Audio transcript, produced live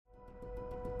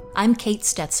I'm Kate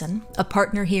Stetson, a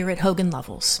partner here at Hogan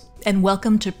Lovells, and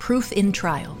welcome to Proof in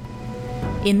Trial.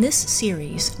 In this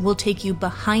series, we'll take you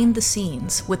behind the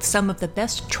scenes with some of the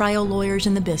best trial lawyers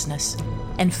in the business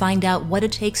and find out what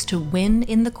it takes to win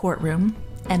in the courtroom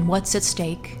and what's at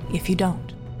stake if you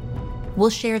don't. We'll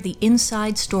share the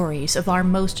inside stories of our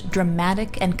most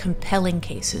dramatic and compelling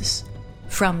cases,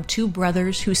 from two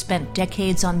brothers who spent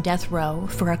decades on death row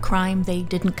for a crime they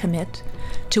didn't commit,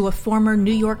 to a former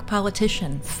New York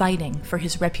politician fighting for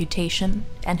his reputation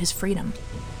and his freedom.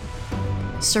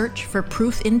 Search for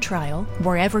Proof in Trial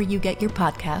wherever you get your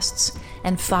podcasts,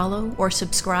 and follow or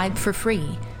subscribe for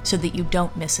free so that you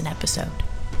don't miss an episode.